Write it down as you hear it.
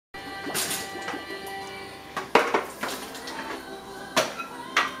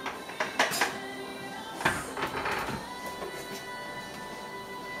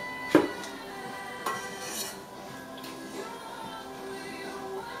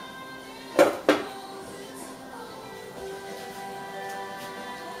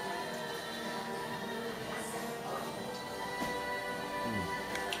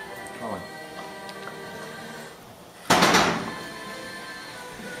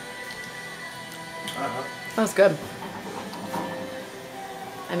That was good.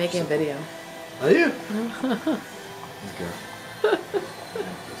 I'm making a video. Are you? Okay.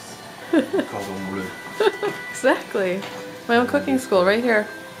 Cordon bleu. Exactly. My own cooking school right here.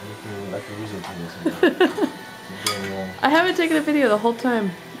 Like a wizard or I haven't taken a video the whole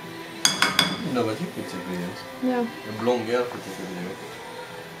time. No, but you could take videos. Yeah. A blonde girl could take a video.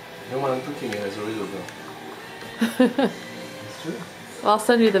 No one cooking as a real girl. It's true. Well, I'll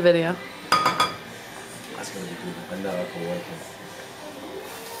send you the video. That's gonna be good. And now I can work it.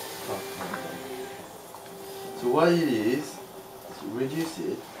 So what it is reduce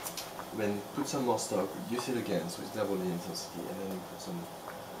it, then put some more stock, reduce it again, so it's double the intensity, and then you put some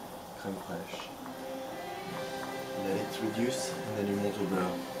crème fraîche. And then it's reduced, and then you monte au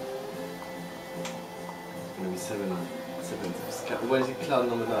beurre. It's gonna be seven. What is it? Cloud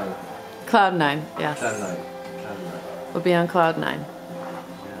number 9. Cloud 9, yes. Cloud 9. We'll be on Cloud 9.